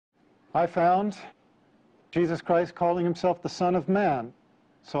I found Jesus Christ calling himself the Son of Man.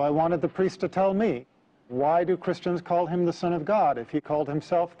 So I wanted the priest to tell me, why do Christians call him the Son of God if he called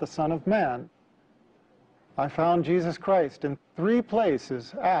himself the Son of Man? I found Jesus Christ in 3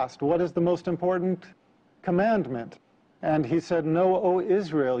 places asked, what is the most important commandment? And he said, "Know, O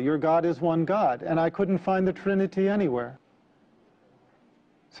Israel, your God is one God." And I couldn't find the Trinity anywhere.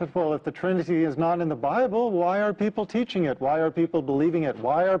 I said, well, if the Trinity is not in the Bible, why are people teaching it? Why are people believing it?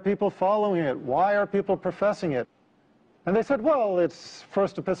 Why are people following it? Why are people professing it? And they said, well, it's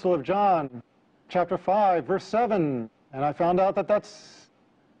First Epistle of John, chapter 5, verse 7. And I found out that that's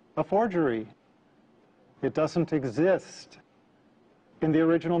a forgery. It doesn't exist in the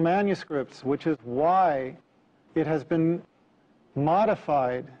original manuscripts, which is why it has been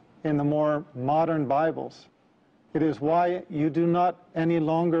modified in the more modern Bibles. It is why you do not any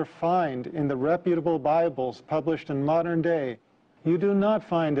longer find in the reputable Bibles published in modern day, you do not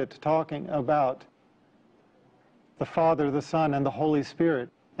find it talking about the Father, the Son, and the Holy Spirit,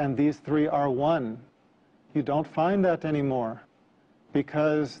 and these 3 are one. You don't find that anymore,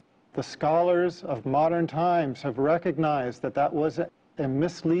 because the scholars of modern times have recognized that that was a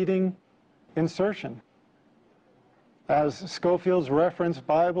misleading insertion. As Scofield's Reference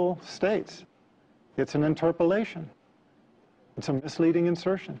Bible states, it's an interpolation. It's a misleading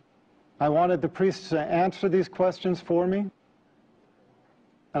insertion. I wanted the priests to answer these questions for me,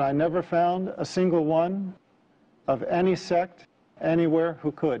 and I never found a single one of any sect anywhere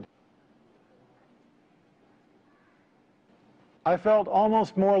who could. I felt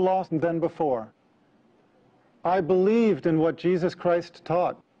almost more lost than before. I believed in what Jesus Christ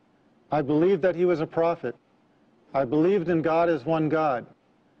taught. I believed that he was a prophet. I believed in God as one God.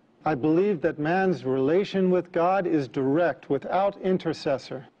 I believed that man's relation with God is direct, without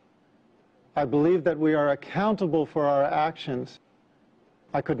intercessor. I believed that we are accountable for our actions.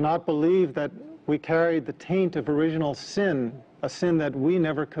 I could not believe that we carried the taint of original sin, a sin that we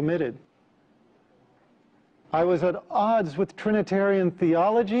never committed. I was at odds with Trinitarian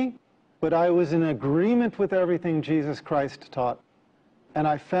theology, but I was in agreement with everything Jesus Christ taught. And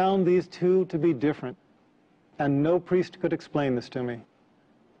I found these 2 to be different. And no priest could explain this to me.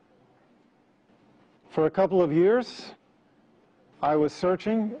 For a couple of years, I was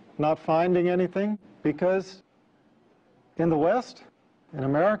searching, not finding anything, because in the West, in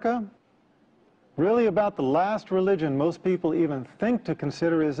America, really about the last religion most people even think to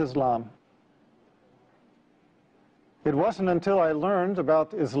consider is Islam. It wasn't until I learned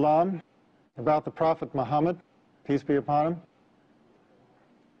about Islam, about the Prophet Muhammad, peace be upon him,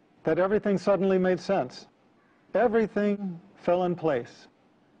 that everything suddenly made sense. Everything fell in place.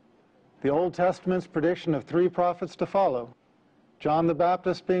 The Old Testament's prediction of 3 prophets to follow, John the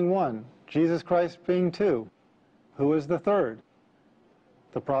Baptist being 1, Jesus Christ being 2. Who is the 3rd?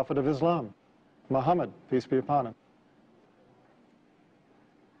 The Prophet of Islam, Muhammad, peace be upon him.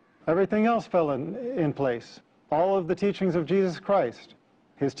 Everything else fell in place. All of the teachings of Jesus Christ,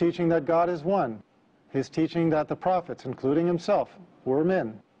 his teaching that God is one, his teaching that the prophets, including himself, were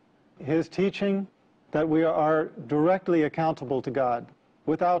men, his teaching that we are directly accountable to God,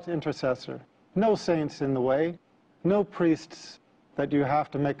 without intercessor, no saints in the way, no priests that you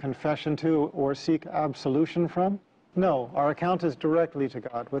have to make confession to or seek absolution from. No, our account is directly to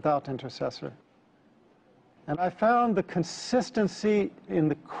God, without intercessor. And I found the consistency in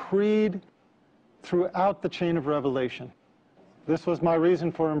the creed throughout the chain of revelation. This was my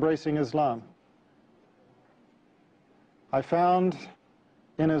reason for embracing Islam. I found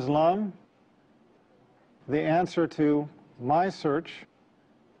in Islam the answer to my search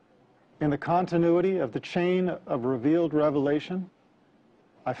in the continuity of the chain of revealed revelation.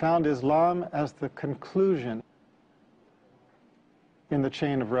 I found Islam as the conclusion in the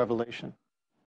chain of revelation.